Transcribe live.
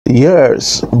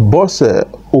Yes, Bose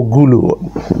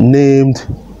Ogulu named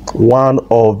one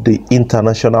of the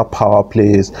international power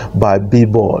plays by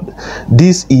Billboard.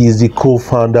 This is the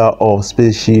co-founder of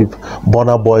Spaceship,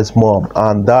 Burna Boy's mom,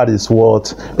 and that is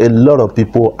what a lot of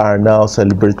people are now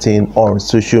celebrating on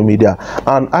social media,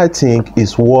 and I think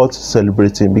it's worth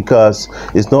celebrating because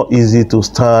it's not easy to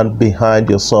stand behind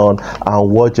your son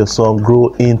and watch your son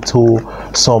grow into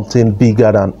something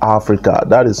bigger than Africa.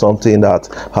 That is something that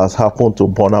has happened to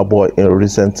Burna Boy in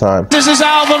recent time. This is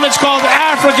album, it's called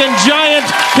African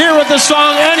Giant. Here with the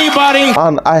song Anybody.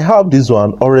 And I have this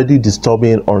one already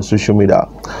disturbing on social media.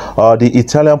 The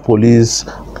Italian police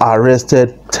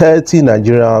arrested 30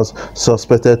 Nigerians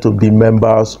suspected to be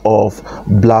members of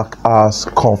Black Ass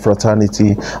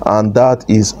Confraternity, and that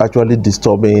is actually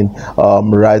disturbing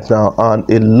right now, and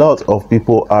a lot of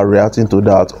people are reacting to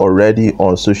that already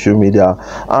on social media.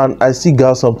 And I still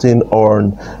got something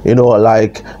on,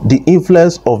 like the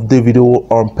influence of Davido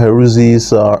on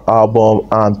Peruzzi's album,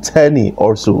 and Teni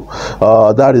also.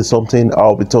 That is something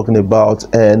I'll be talking about.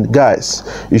 And guys,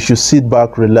 you should sit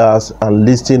back, relax, and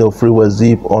listen to Freeway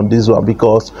Zip on this one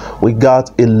because we got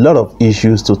a lot of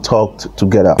issues to talk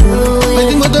together.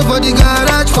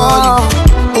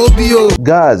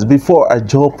 Guys, before I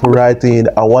jump right in,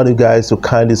 I want you guys to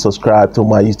kindly subscribe to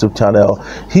my YouTube channel.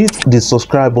 Hit the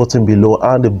subscribe button below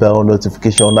and the bell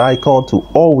notification icon to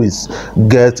always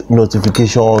get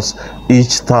notifications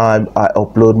each time I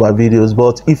upload my videos.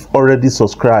 But if already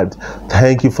subscribed,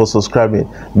 thank you for subscribing.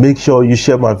 Make sure you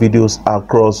share my videos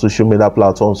across social media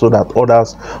platforms so that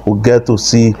others will get to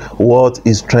see what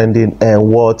is trending and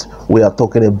what we are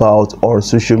talking about on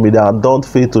social media. And don't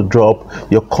fail to drop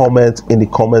your comment in the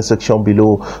comment section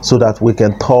below so that we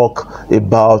can talk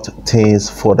about things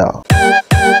further.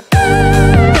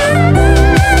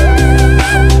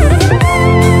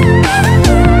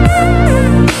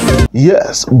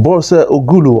 Yes, Bose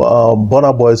Ogulu,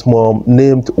 Burna Boy's mom,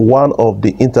 named one of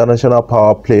the international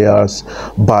power players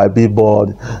by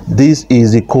Billboard. This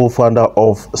is the co-founder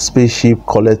of Spaceship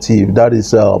Collective. That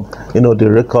is,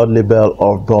 the record label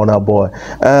of Burna Boy,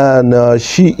 and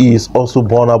she is also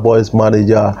Burna Boy's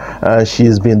manager, and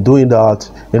she's been doing that,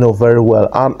 very well.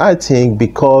 And I think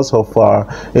because of her,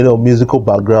 musical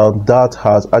background, that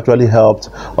has actually helped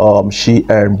she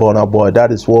and Burna Boy.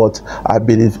 That is what I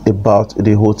believe about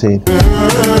the whole thing.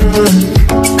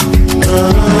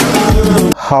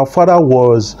 Her father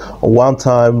was one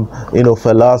time,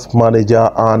 Fela's manager,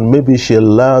 and maybe she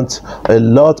learned a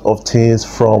lot of things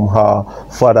from her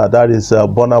father. That is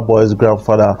Burna Boy's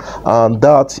grandfather, and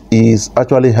that is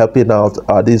actually helping out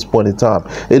at this point in time.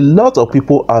 A lot of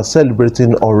people are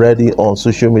celebrating already on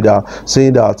social media,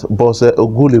 saying that Bose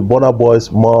Ogulu, Burna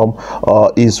Boy's mom,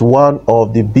 is one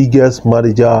of the biggest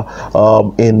manager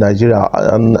in Nigeria,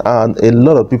 and a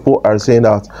lot of people are saying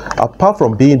that apart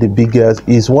from being the biggest,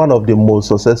 is one of the most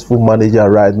successful manager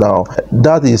right now.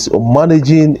 That is,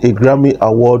 managing a Grammy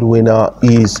award winner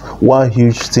is one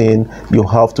huge thing you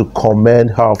have to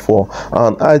commend her for,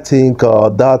 and I think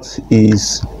that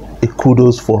is a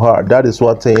kudos for her. That is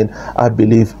one thing I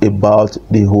believe about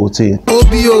the whole thing.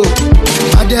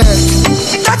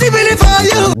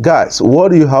 Guys,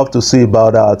 what do you have to say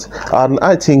about that? And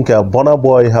I think Burna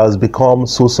Boy has become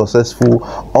so successful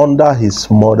under his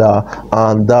mother,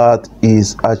 and that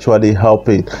is actually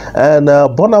helping. And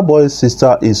Burna Boy's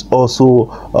sister is also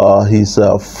his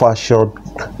fashion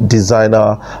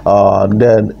designer.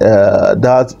 Then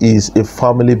that is a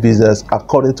family business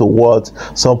according to what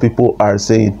some people are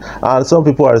saying, and some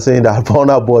people are saying that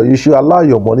Burna Boy, you should allow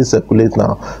your money circulate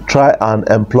now, try and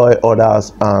employ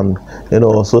others, and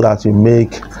so that you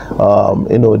make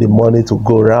the money to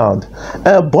go around.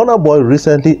 And Burna Boy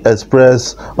recently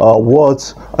expressed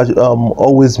what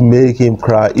always make him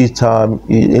cry each time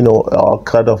he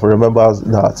kind of remembers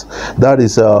that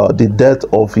is the death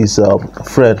of his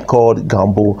friend called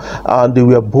Gambo, and they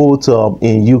were both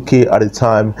in UK at the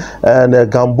time, and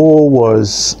Gambo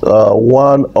was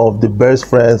one of the best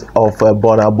friends of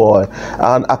Burna Boy,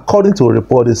 and according to a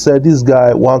report, they said this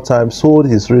guy one time sold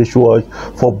his wristwatch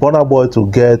for Burna Boy to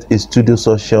get a studio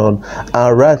session,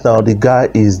 and right now the guy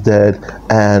is dead,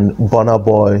 and Burna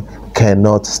Boy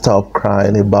cannot stop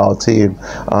crying about him.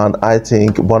 And I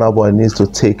think Burna Boy needs to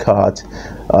take heart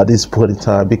at this point in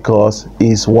time, because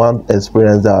it's one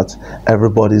experience that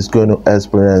everybody is going to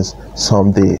experience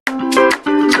someday.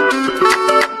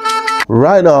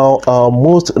 Right now,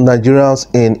 most Nigerians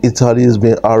in Italy has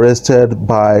been arrested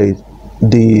by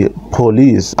the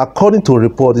police. According to a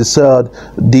report, it said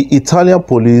the Italian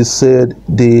police said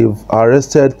they've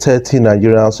arrested 30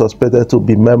 Nigerians suspected to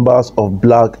be members of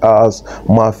black ass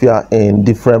mafia in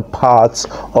different parts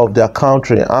of their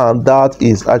country, and that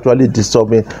is actually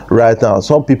disturbing right now.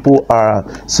 Some people are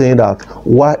saying that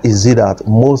why is it that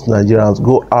most Nigerians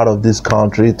go out of this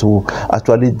country to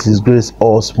actually disgrace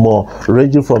us more,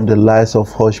 ranging from the likes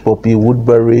of Hush Puppy,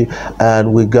 Woodbury,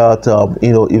 and we got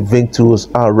Invictus,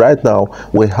 and right now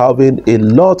we're having a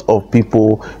lot of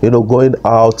people going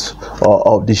out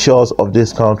of the shores of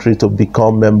this country to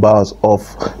become members of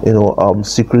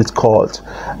secret cult,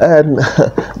 and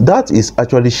that is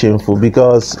actually shameful,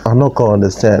 because I'm not gonna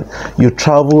understand. You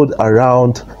traveled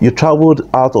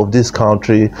out of this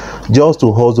country just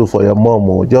to hustle for your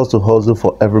mom, just to hustle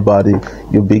for everybody.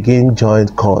 You begin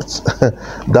joint cults.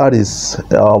 That is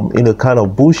kind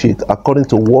of bullshit according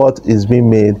to what is being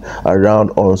made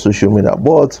around on social media.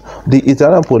 But the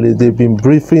Italian police, they've been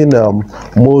briefing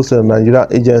most Nigerian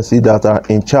agencies that are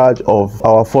in charge of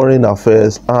our foreign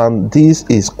affairs, and this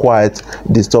is quite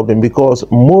disturbing, because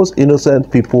most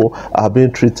innocent people are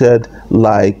being treated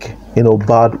like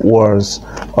bad words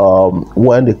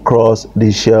when they cross the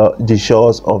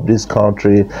shores of this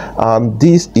country. And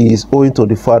this is owing to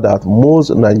the fact that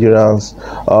most Nigerians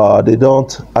they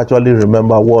don't actually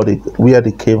remember where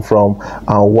they came from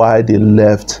and why they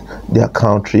left their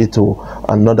country to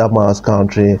another man's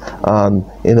country, and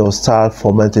start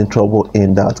fomenting trouble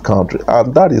in that country,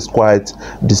 and that is quite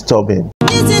disturbing.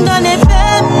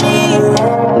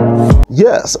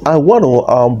 Yes, I want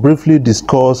to briefly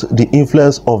discuss the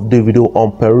influence of Davido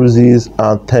on Peruzzi's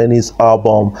and Teni's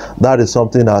album. That is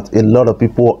something that a lot of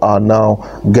people are now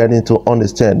getting to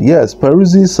understand. Yes,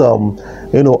 Peruzzi's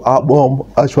album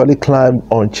actually climbed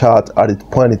on chart at a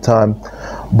point in time,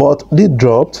 but they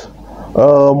dropped.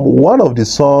 One of the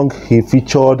songs he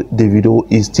featured Davido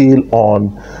is still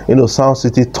on Sound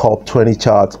City top 20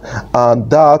 chart, and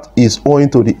that is owing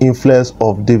to the influence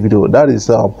of Davido. That is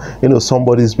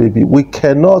somebody's baby. We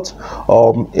cannot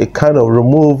kind of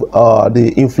remove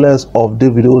the influence of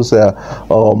Davido's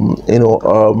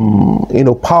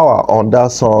power on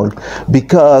that song,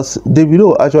 because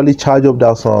Davido actually charged up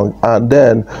that song, and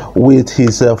then with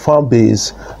his fan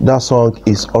base, that song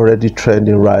is already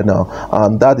trending right now.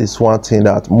 And that is one thing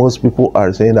that most people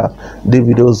are saying, that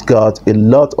Davido's got a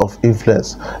lot of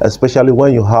influence, especially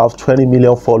when you have 20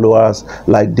 million followers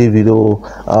like Davido,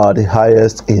 the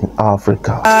highest in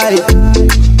Africa.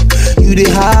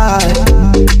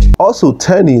 Also,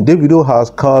 Davido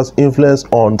has cast influence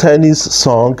on Teni's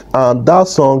song, and that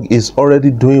song is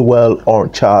already doing well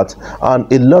on chart,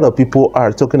 and a lot of people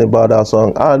are talking about that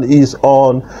song, and is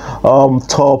on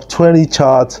top 20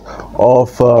 chart of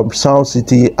Sound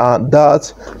City, and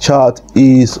that chart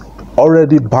is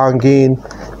already banging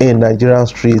in Nigerian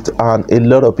street, and a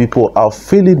lot of people are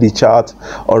feeling the chart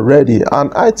already.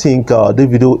 And I think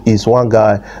Davido is one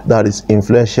guy that is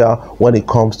influential when it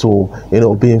comes to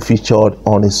being featured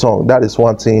on a song. That is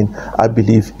one thing I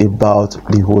believe about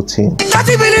the whole thing.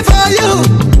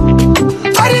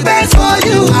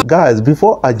 Guys,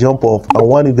 before I jump off, I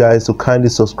want you guys to kindly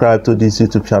subscribe to this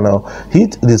YouTube channel.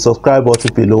 Hit the subscribe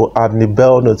button below and the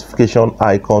bell notification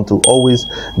icon to always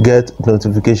get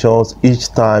notifications each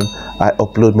time I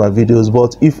upload my videos.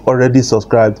 But if already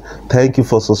subscribed, thank you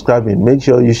for subscribing. Make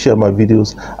sure you share my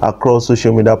videos across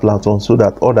social media platforms so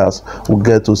that others will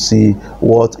get to see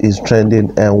what is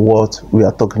trending and what we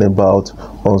are talking about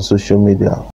on social media.